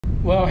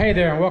Well, hey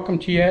there, and welcome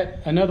to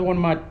yet another one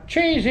of my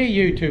cheesy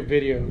YouTube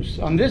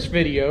videos. On this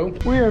video,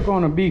 we are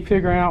going to be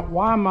figuring out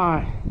why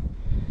my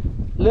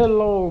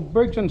little old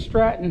Briggs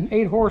Stratton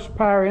 8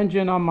 horsepower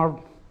engine on my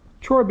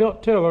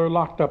Bilt tiller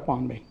locked up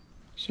on me.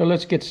 So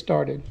let's get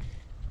started.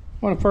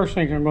 One of the first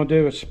things I'm going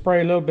to do is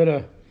spray a little bit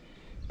of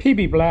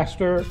PB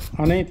Blaster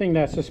on anything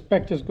that I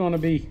suspect is going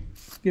to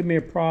give me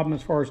a problem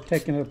as far as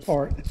taking it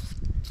apart.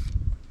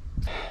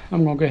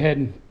 I'm going to go ahead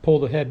and pull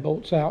the head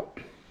bolts out.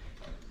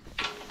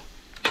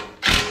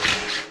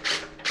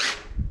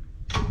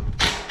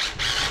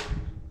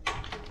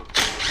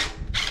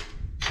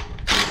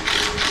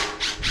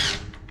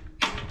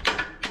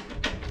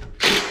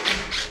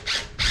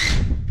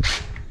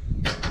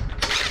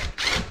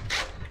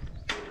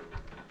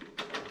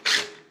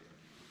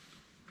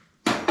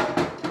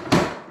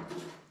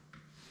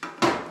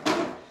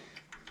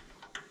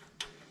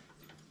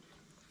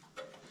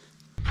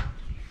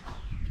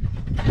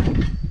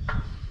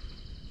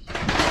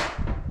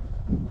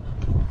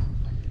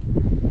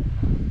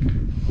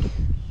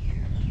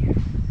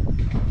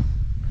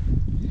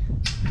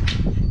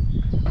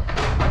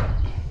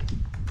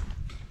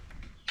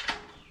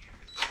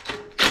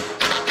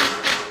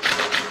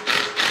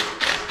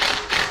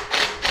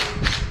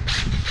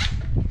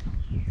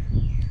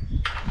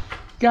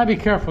 Gotta be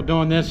careful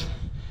doing this.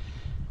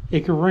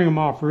 It can ring them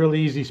off real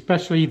easy,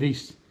 especially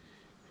these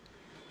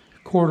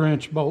 1/4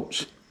 inch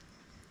bolts.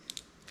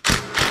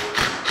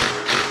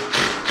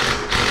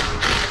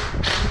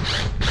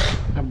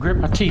 I grip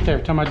my teeth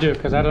every time I do it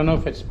because I don't know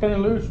if it's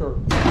spinning loose or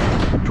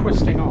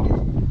twisting off.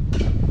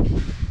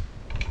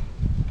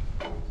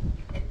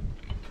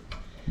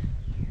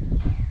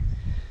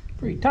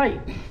 Pretty tight.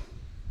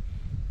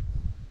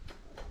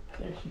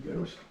 There she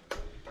goes.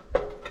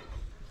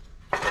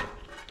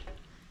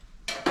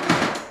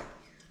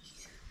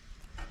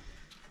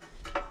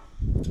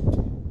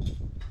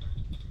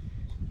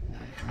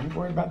 Don't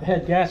worry about the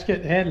head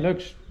gasket. The head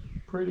looks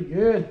pretty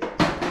good.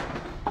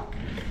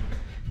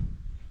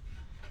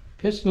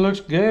 Piston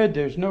looks good.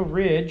 There's no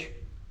ridge.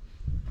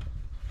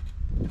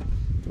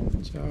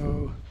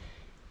 So,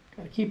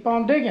 gotta keep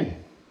on digging.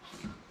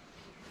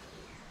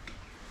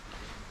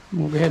 I'm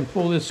gonna go ahead and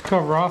pull this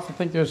cover off. I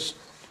think there's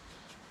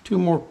 2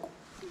 more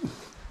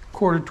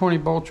 1/4 20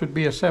 bolts would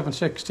be a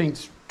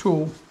 7/16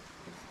 tool.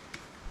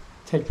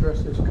 Take the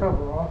rest of this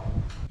cover off.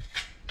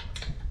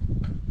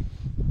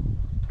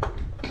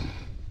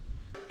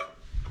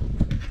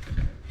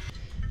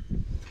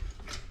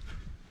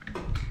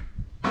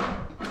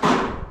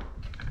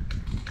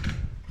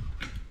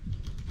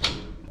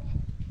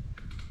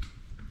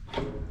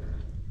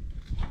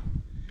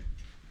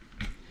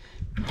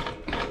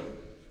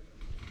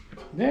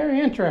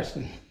 Very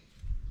interesting.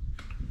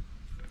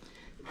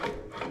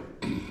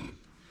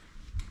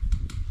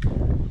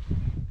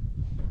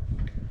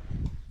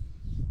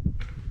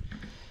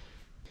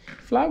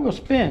 Flywheel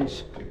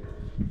spins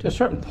to a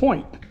certain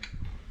point.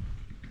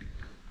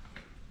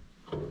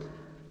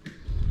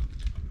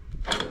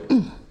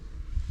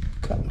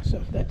 Cut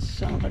myself, that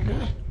son of a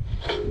gun.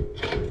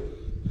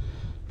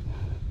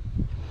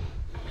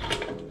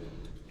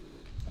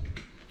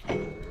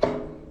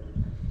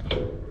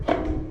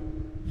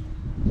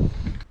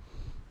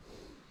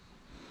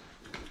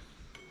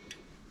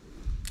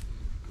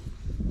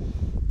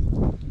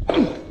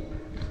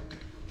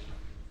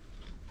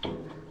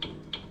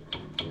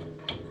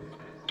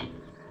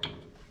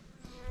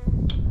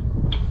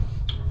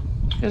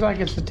 Feels like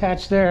it's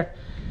attached there.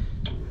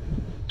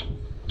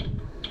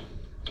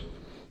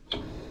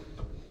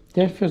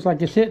 That feels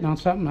like it's hitting on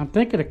something. I'm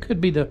thinking it could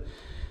be the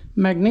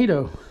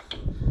magneto.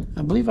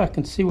 I believe I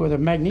can see where the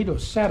magneto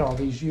sat all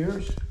these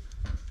years.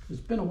 It's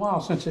been a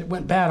while since it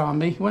went bad on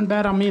me. It went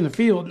bad on me in the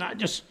field, and I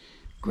just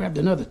grabbed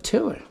another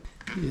tiller.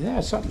 Yeah,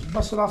 something's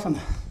busted off on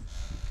the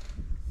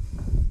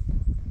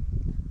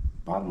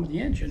bottom of the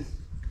engine.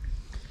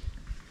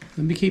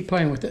 Let me keep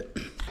playing with it.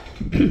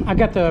 I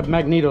got the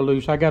magneto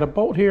loose. I got a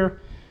bolt here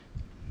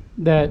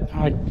that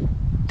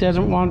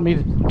doesn't want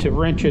me to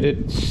wrench it.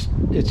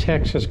 Its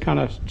hex is kind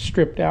of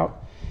stripped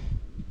out.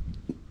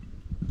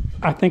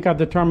 I think I've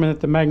determined that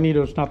the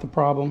magneto is not the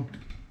problem.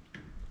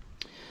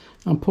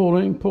 I'm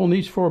pulling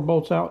these 4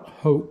 bolts out,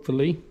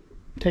 hopefully.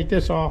 Take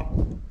this off.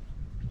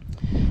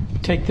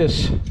 Take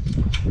this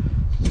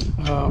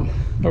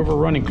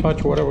overrunning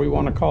clutch, whatever we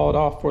want to call it,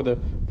 off for the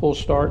pull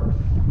start.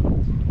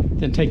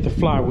 Then take the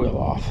flywheel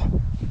off.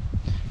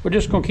 We're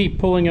just going to keep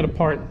pulling it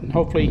apart and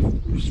hopefully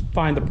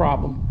find the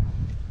problem.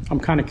 I'm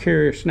kind of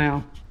curious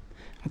now.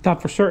 I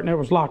thought for certain it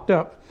was locked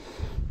up.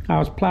 I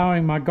was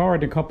plowing my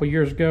garden a couple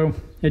years ago.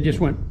 It just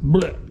went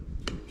blip.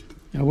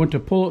 I went to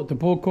pull the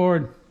pull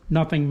cord,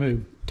 nothing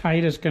moved.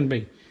 Tight as can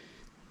be.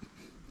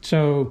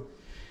 So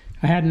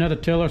I had another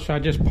tiller, so I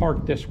just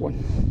parked this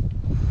one.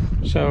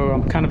 So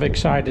I'm kind of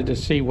excited to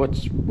see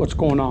what's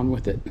going on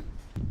with it.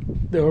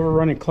 The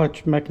overrunning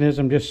clutch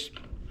mechanism just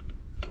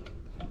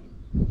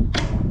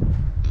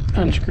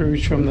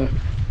unscrews from the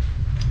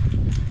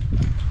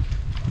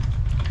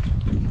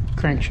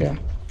crankshaft.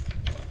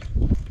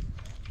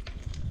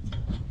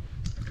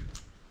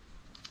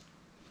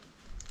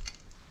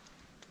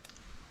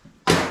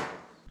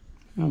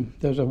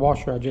 There's a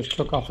washer I just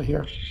took off of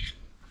here.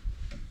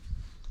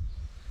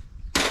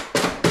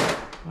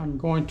 I'm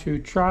going to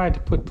try to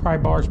put pry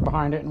bars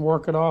behind it and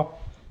work it off.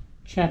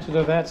 Chances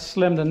of that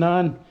slim to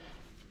none,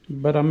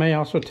 but I may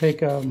also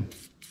take a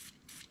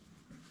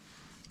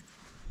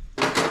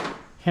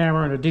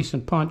hammer and a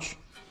decent punch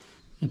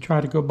and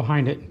try to go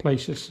behind it in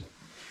places.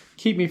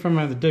 Keep me from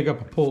having to dig up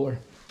a puller.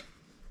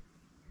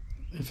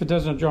 If it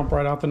doesn't jump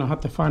right out, then I'll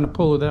have to find a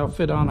puller that'll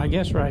fit on, I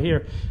guess, right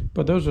here.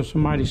 But those are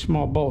some mighty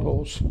small bolt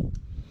holes.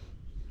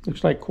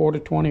 Looks like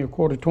 1/4 20 or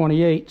 1/4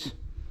 28.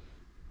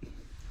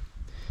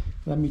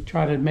 Let me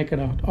try to make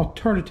an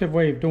alternative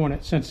way of doing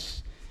it,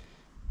 since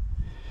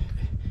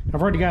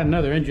I've already got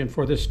another engine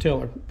for this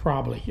tiller,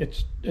 probably.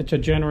 It's a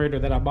generator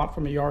that I bought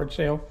from a yard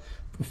sale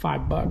for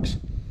 $5.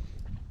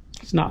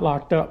 It's not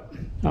locked up.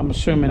 I'm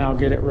assuming I'll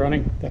get it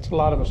running. That's a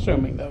lot of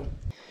assuming, though.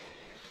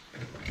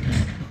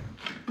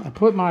 I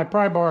put my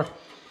pry bar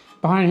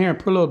behind here and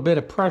put a little bit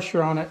of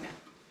pressure on it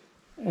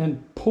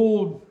and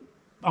pulled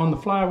on the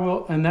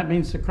flywheel, and that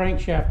means the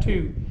crankshaft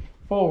too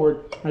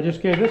forward. I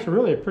just gave this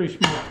a pretty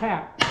small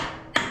tap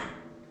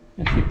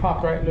and she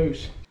popped right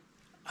loose.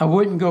 I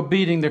wouldn't go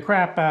beating the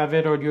crap out of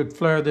it or you'd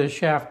flare the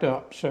shaft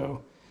up,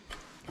 so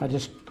I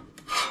just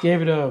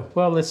gave it a,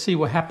 well, let's see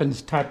what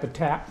happens type of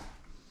tap.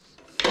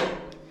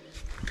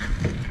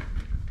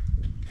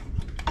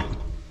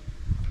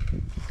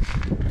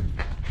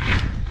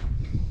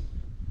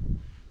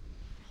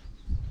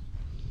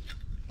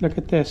 Look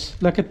at this,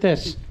 look at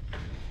this,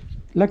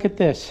 look at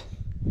this.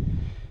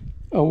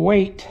 A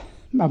weight,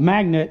 a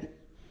magnet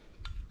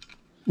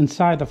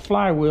inside the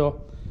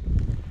flywheel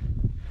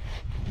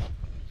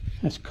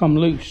has come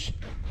loose.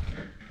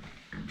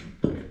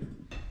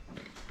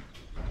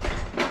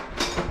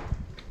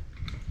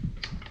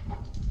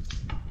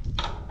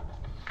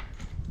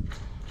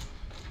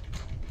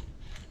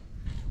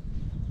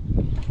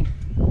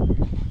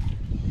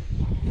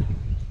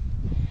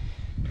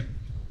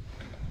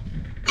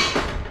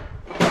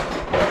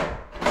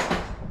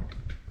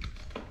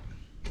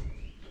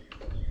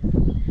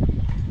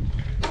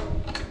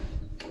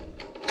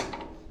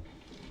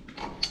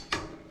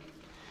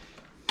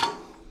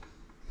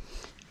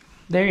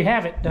 There you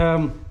have it.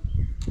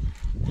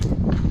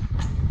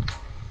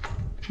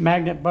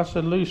 Magnet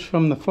busted loose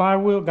from the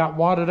flywheel, got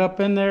wadded up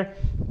in there,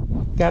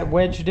 got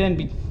wedged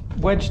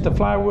the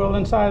flywheel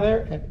inside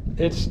there, and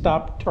it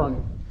stopped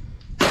turning.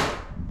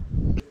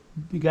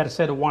 You got a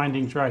set of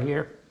windings right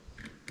here.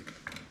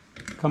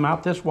 Come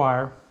out this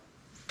wire.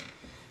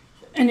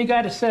 And you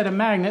got a set of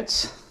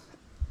magnets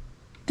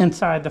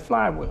inside the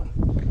flywheel.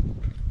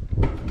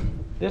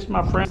 This,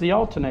 my friend, is the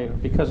alternator,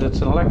 because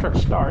it's an electric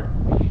start.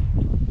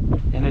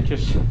 And it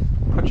just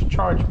puts a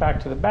charge back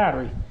to the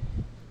battery.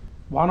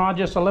 Why not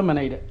just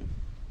eliminate it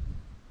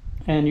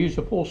and use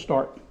the pull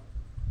start?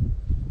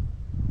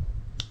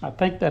 I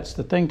think that's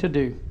the thing to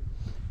do.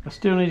 I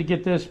still need to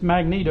get this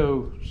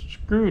magneto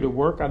screw to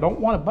work. I don't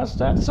want to bust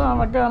that son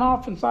of a gun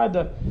off inside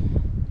the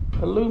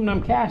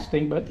aluminum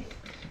casting, but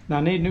I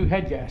need a new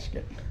head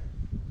gasket.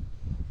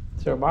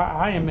 So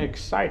I am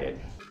excited.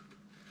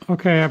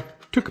 Okay, I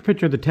took a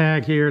picture of the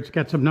tag here. It's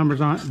got some numbers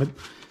on it, but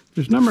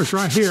there's numbers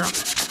right here on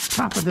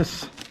top of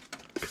this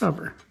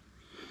cover.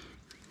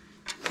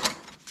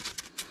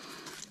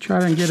 Try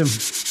to get them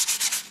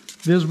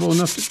visible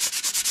enough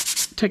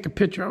to take a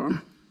picture of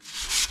them.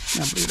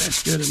 I believe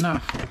that's good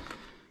enough.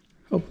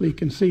 Hopefully you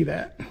can see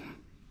that.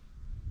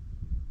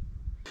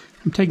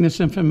 I'm taking this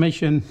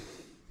information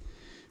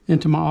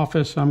into my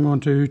office. I'm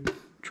going to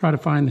try to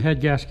find the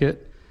head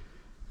gasket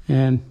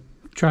and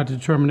try the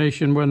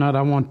determination whether or not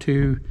I want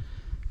to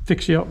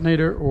fix the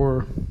alternator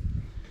or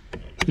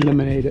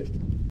eliminate it.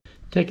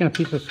 Taking a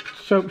piece of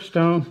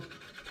soapstone,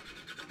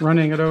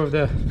 running it over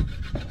the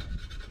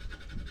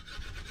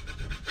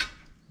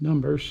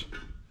numbers.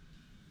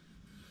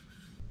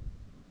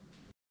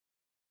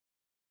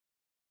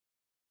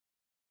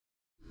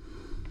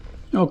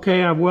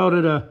 Okay, I've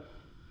welded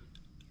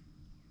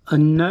a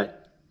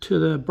nut to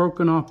the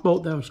broken off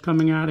bolt that was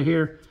coming out of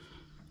here.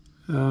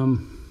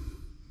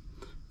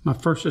 My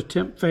first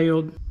attempt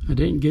failed. I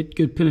didn't get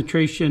good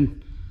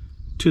penetration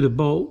to the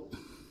bolt.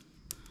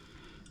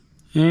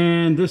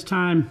 And this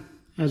time,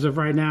 as of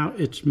right now,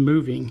 it's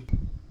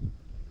moving.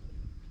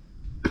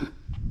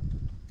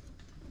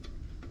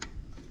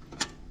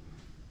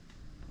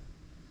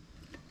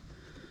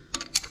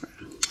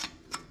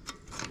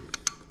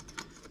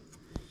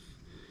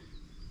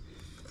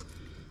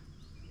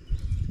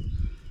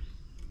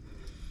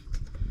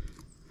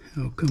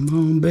 Oh, come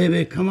on,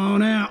 baby, come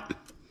on out.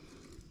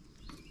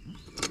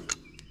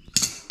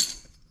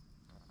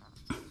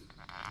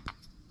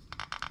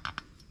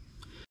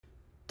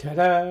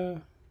 Ta-da!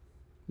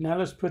 Now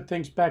let's put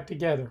things back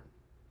together.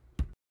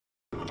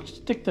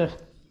 Stick the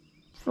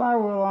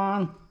flywheel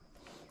on.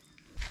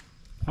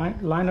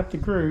 Line up the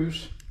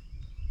grooves.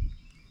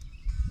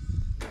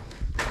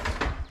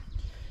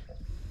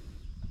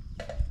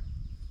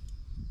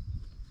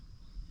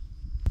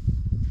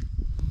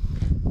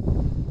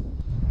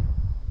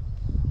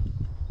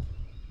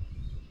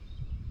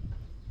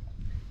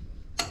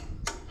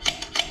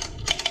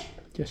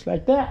 just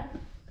like that.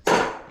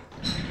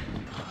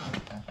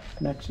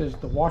 Next is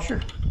the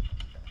washer.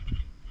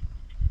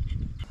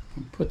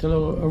 Put the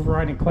little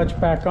overriding clutch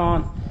back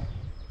on.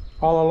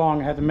 All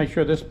along I had to make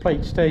sure this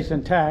plate stays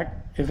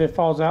intact. If it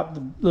falls out,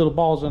 the little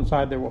balls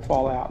inside there will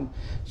fall out. And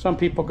some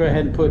people go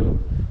ahead and put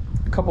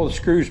a couple of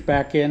screws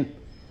back in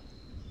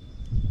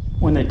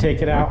when they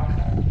take it out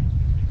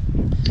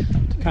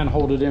to kind of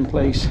hold it in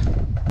place.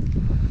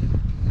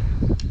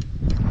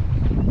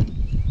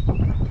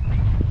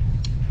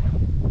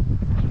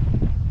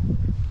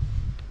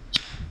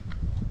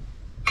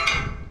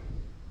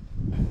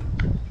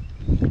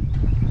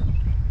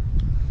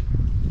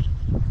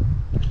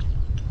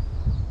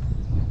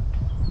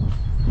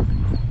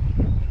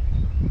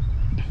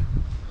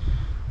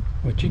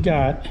 What you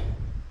got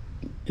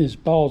is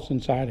balls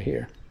inside of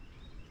here.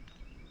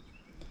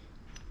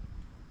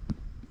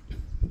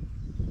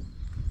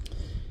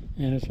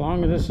 And as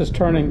long as this is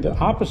turning the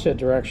opposite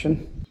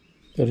direction,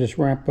 they'll just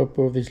ramp up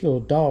over these little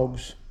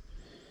dogs.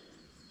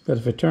 But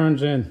if it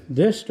turns in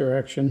this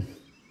direction,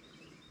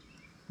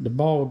 the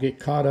ball will get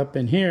caught up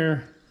in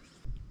here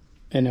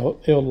and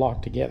it'll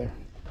lock together.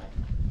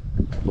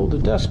 Pull the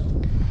dust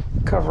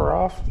cover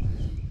off.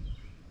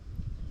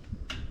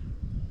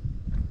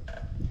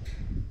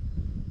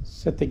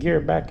 Set the gear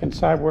back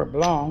inside where it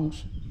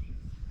belongs.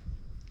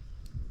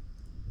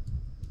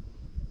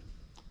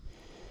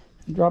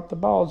 And drop the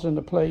balls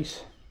into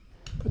place.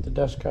 Put the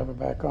dust cover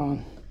back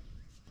on.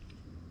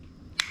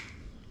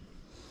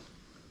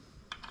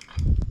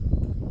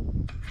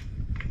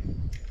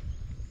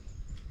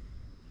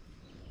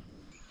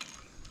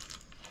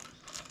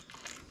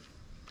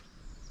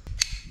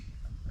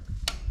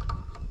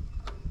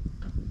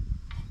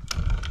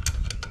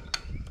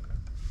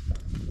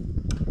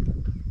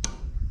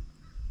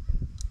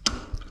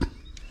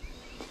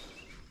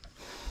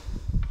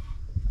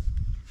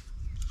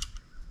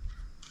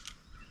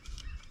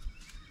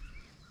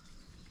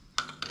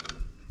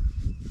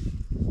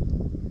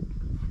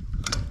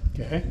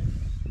 Okay.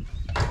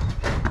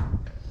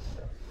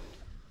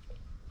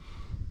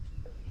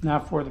 Now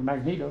for the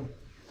magneto.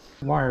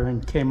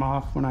 Wiring came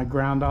off when I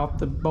ground out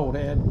the bolt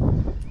head.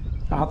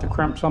 I'll have to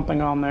crimp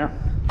something on there.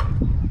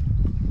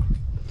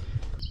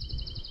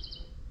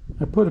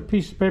 I put a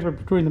piece of paper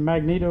between the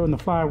magneto and the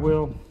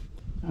flywheel.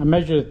 I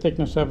measured the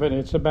thickness of it.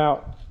 It's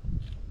about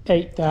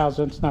 8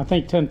 thousandths, and I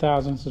think 10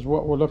 thousandths is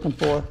what we're looking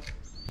for.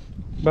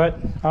 But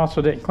I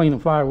also didn't clean the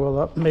flywheel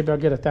up. Maybe I'll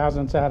get a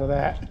thousandths out of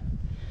that.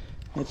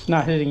 It's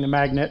not hitting the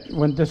magnet.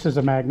 When this is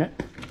a magnet,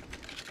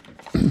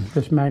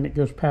 this magnet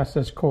goes past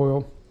this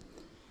coil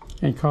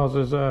and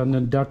causes an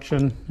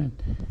induction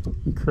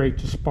and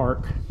creates a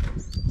spark.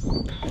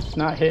 It's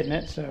not hitting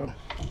it, so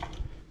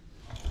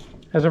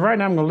as of right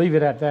now I'm going to leave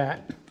it at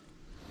that.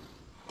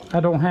 I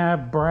don't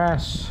have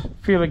brass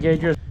feeler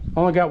gauges. I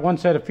only got one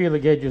set of feeler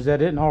gauges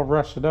that isn't all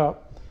rusted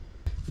up.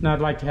 And I'd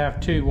like to have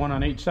two, one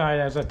on each side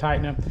as I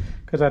tighten them,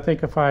 because I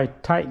think if I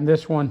tighten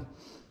this one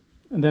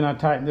and then I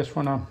tighten this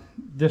one up,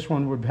 this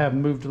one would have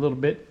moved a little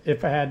bit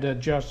if I had to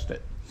adjust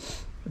it.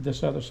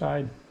 This other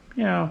side,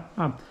 you know,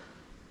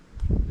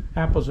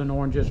 apples and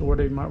oranges, or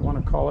whatever you might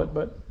want to call it,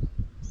 but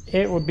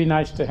it would be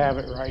nice to have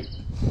it right.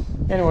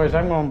 Anyways,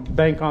 I'm going to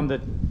bank on the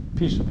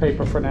piece of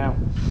paper for now.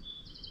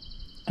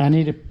 I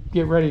need to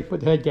get ready to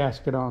put the head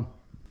gasket on.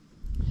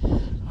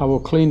 I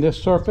will clean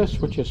this surface,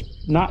 which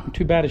is not in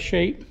too bad a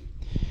shape.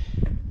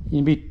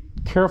 You be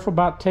careful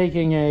about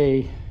taking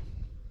a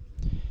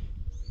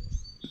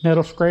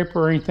metal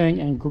scraper or anything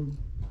and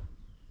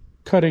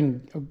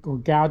cutting or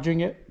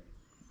gouging it.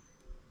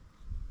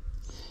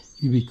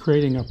 You'd be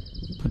creating a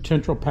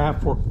potential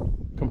path for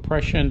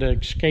compression to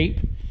escape.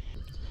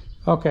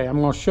 Okay, I'm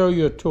going to show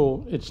you a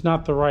tool. It's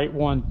not the right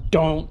one.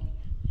 Don't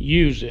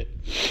use it.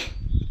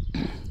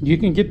 You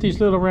can get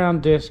these little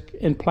round discs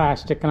in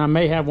plastic, and I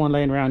may have one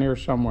laying around here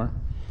somewhere.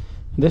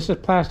 This is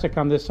plastic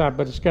on this side,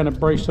 but it's got an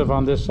abrasive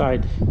on this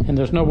side, and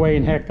there's no way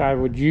in heck I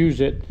would use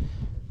it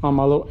on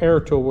my little air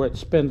tool where it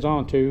spins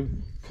onto,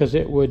 because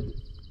it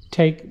would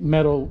take the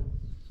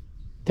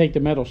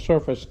metal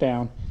surface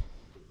down,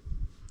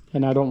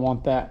 and I don't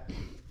want that.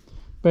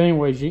 But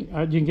anyways, you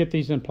can get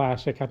these in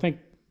plastic. I think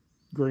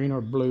green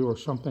or blue or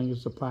something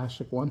is the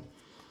plastic one,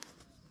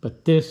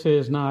 but this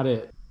is not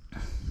it.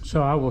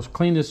 So I will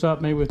clean this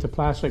up maybe with a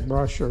plastic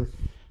brush or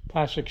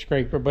plastic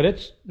scraper, but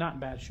it's not in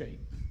bad shape.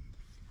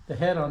 The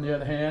head, on the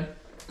other hand,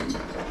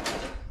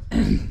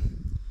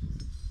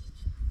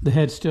 the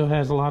head still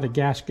has a lot of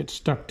gasket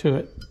stuck to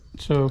it.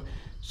 So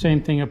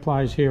same thing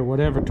applies here.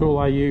 Whatever tool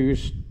I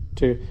use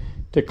to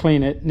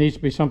clean it needs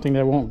to be something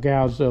that won't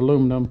gouge the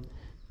aluminum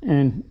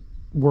and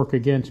work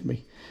against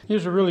me.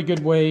 Here's a really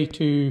good way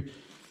to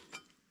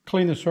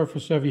clean the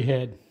surface of your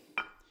head.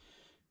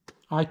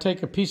 I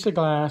take a piece of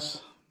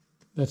glass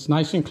that's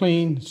nice and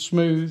clean,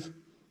 smooth,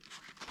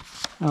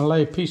 and I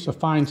lay a piece of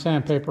fine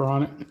sandpaper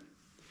on it.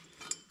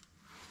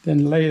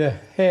 Then lay the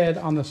head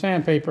on the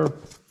sandpaper.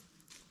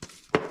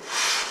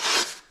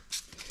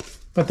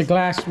 But the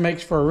glass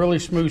makes for a really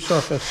smooth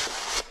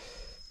surface.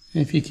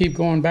 And if you keep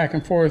going back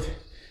and forth,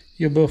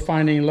 you'll be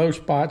finding low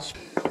spots.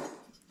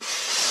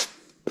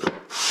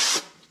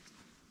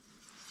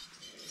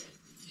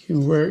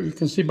 You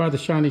can see by the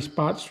shiny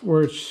spots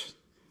where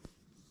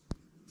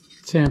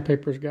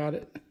sandpaper's got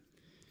it.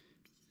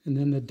 And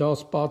then the dull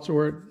spots are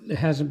where it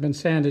hasn't been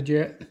sanded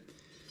yet.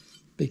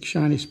 Big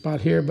shiny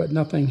spot here, but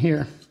nothing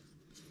here.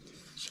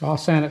 So I'll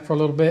sand it for a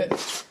little bit.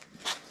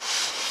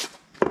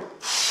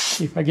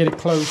 See if I get it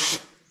close.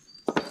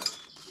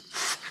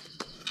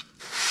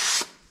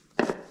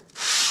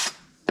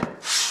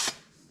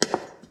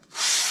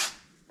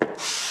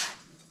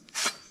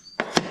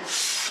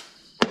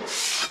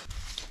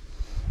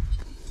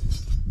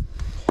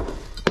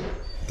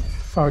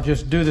 If I would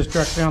just do this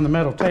directly on the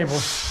metal table,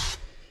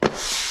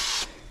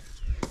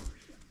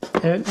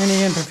 and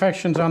any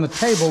imperfections on the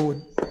table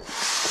would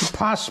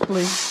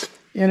possibly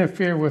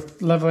interfere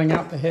with leveling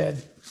out the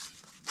head.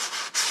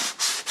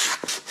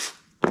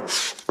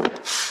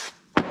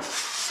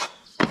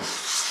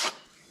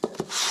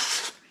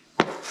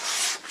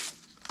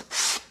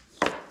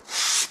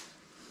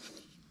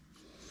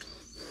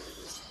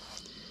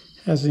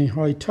 Hasn't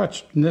hardly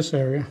touched in this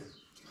area.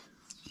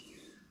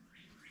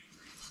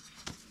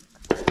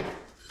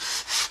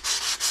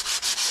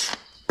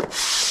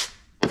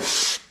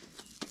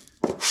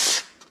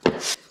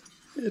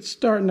 It's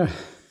starting to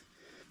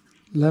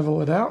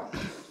level it out.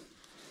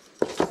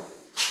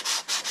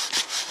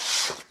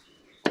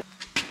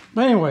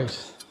 But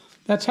anyways,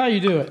 that's how you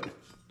do it.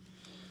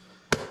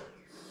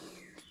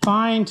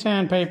 Fine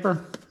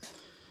sandpaper.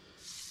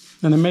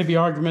 And there may be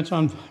arguments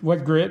on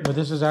what grit, but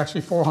this is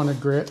actually 400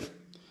 grit.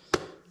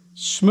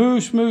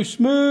 Smooth, smooth,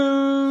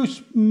 smooth,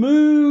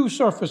 smooth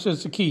surface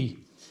is the key.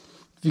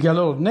 If you got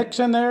little nicks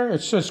in there,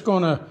 it's just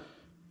going to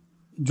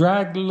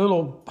drag the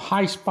little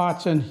high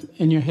spots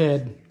in your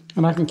head.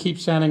 And I can keep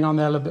sanding on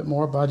that a little bit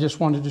more, but I just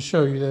wanted to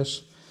show you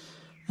this.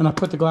 And I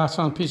put the glass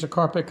on a piece of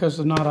carpet because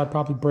if not, I'd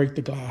probably break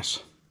the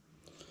glass.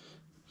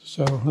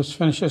 So let's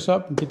finish this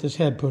up and get this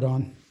head put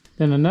on.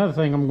 Then another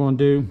thing I'm going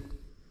to do,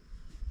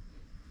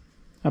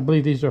 I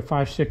believe these are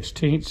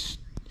 5/16,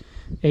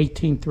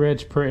 18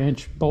 threads per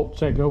inch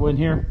bolts that go in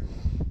here.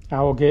 I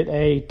will get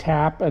a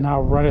tap and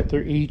I'll run it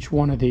through each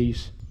one of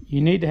these.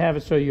 You need to have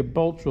it so your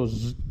bolts will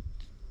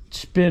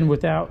spin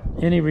without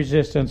any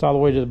resistance all the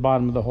way to the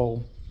bottom of the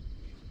hole.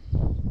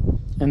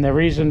 And the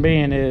reason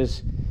being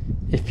is,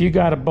 if you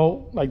got a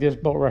bolt like this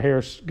bolt right here,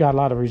 it's got a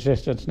lot of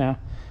resistance now.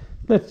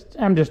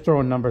 I'm just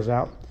throwing numbers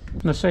out.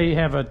 Let's say you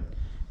have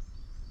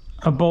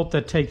a bolt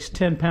that takes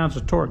 10 pounds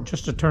of torque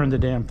just to turn the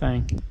damn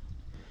thing.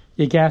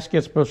 Your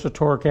gasket's supposed to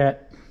torque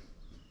at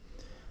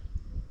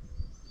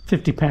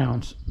 50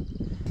 pounds.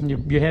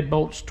 Your head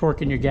bolt's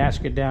torquing your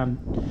gasket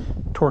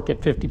down, torque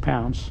at 50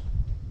 pounds.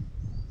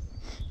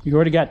 You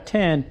already got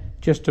 10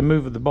 just to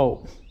move the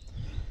bolt.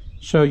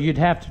 So you'd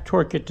have to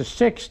torque it to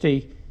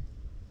 60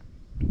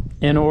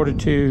 in order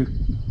to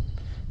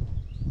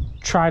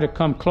try to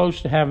come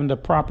close to having the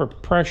proper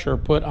pressure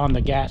put on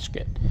the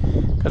gasket.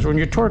 Because when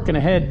you're torquing a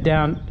head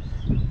down,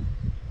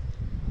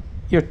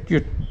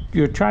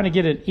 you're trying to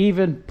get an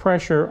even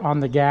pressure on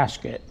the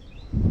gasket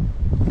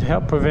to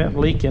help prevent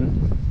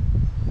leaking.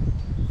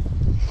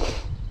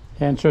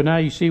 And so now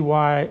you see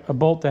why a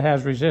bolt that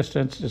has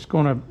resistance is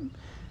going to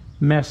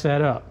mess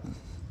that up.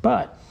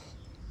 But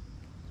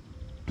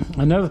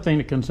another thing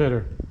to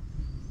consider,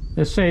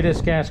 let's say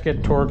this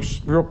gasket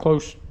torques real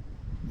close,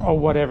 or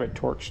whatever it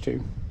torques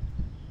to,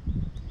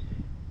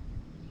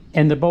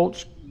 and the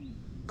bolt's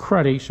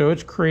cruddy, so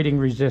it's creating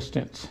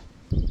resistance.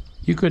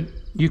 You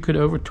could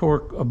over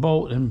torque a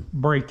bolt and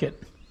break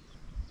it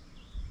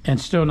and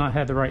still not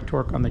have the right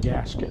torque on the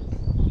gasket.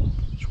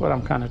 That's what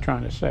I'm kind of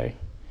trying to say.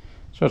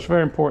 So it's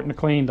very important to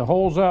clean the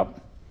holes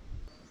up.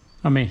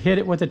 Hit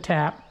it with a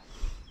tap.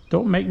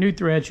 Don't make new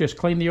threads, just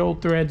clean the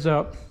old threads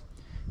up.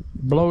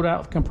 Blow it out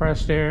with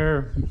compressed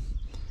air,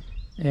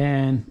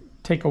 and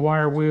take a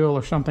wire wheel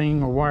or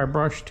something, or wire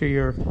brush to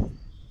your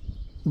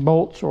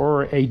bolts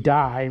or a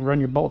die, and run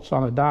your bolts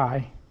on a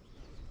die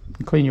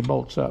and clean your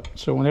bolts up.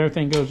 So when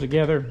everything goes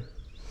together,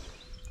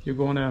 you're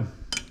going to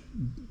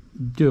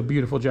do a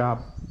beautiful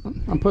job.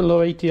 I'm putting a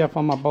little ATF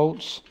on my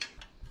bolts.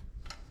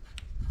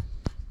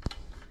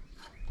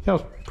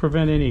 Helps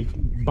prevent any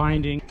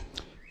binding.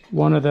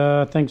 One of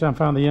the things I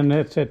found on the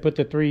internet said put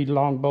the 3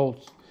 long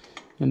bolts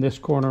in this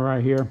corner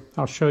right here.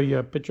 I'll show you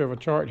a picture of a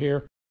chart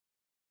here.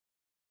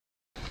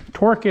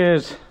 Torque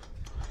is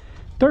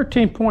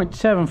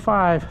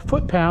 13.75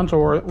 foot-pounds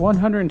or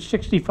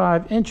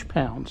 165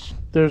 inch-pounds.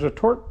 There's a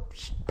torque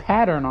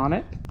pattern on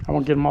it. I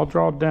won't get them all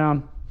drawn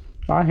down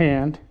by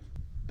hand.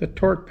 The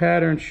torque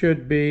pattern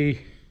should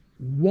be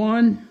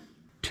 1,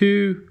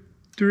 2,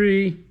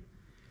 3,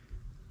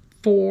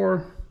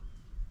 4,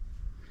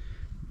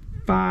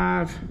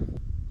 5,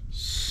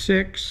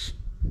 6,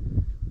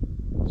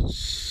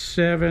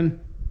 7,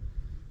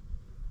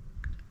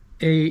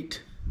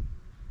 8,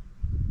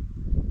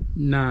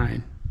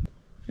 9.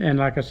 And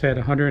like I said,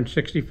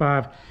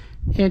 165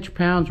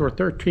 inch-pounds or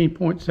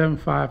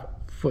 13.75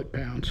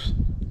 foot-pounds.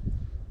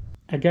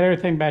 I got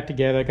everything back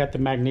together. I got the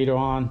magneto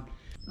on.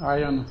 I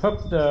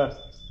unhooked the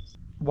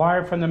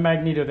wire from the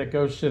magneto that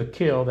goes to the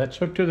kill. That's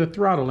hooked to the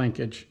throttle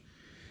linkage.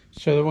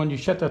 so that when you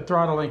shut the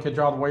throttle linkage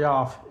all the way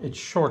off, it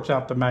shorts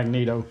out the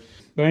magneto.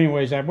 But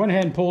anyways, I went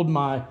ahead and pulled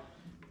my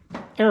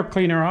air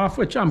cleaner off,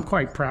 which I'm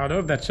quite proud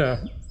of. That's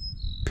a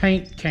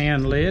paint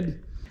can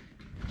lid.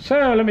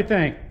 So let me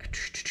think.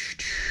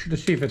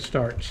 Let's see if it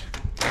starts.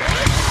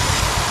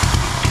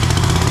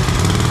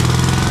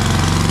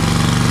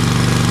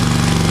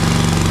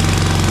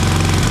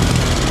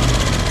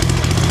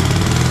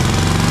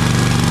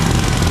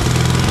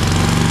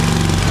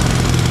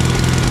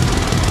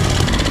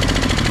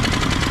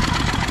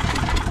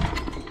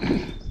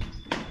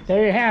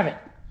 There you have it.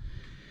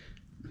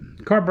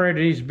 Carburetor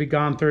needs to be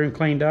gone through and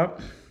cleaned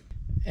up,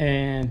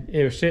 and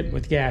it was sitting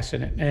with gas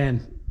in it.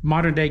 And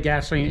modern day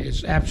gasoline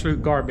is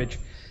absolute garbage,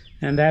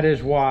 and that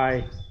is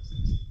why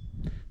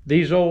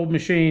these old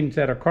machines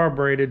that are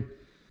carbureted,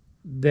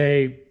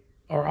 they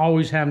are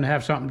always having to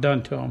have something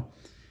done to them.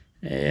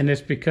 And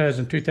it's because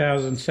in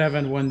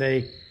 2007, when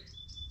they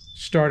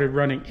started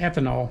running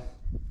ethanol,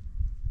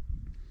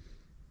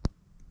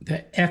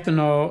 the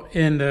ethanol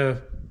in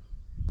the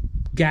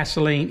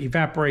gasoline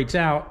evaporates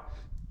out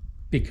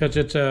because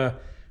it's a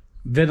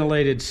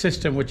ventilated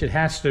system, which it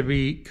has to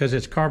be because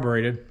it's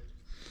carbureted.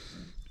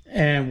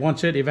 And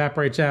once it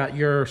evaporates out,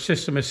 your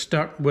system is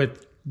stuck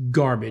with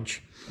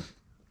garbage.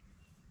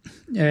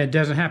 And it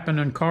doesn't happen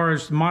in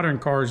cars, modern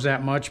cars,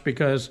 that much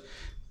because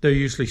they're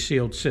usually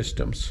sealed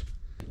systems.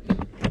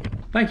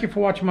 Thank you for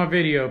watching my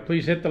video.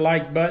 Please hit the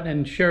like button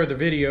and share the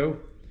video.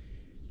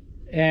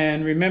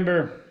 And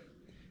remember,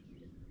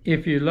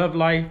 if you love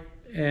life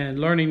and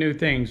learning new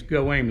things,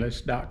 go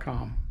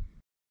aimless.com.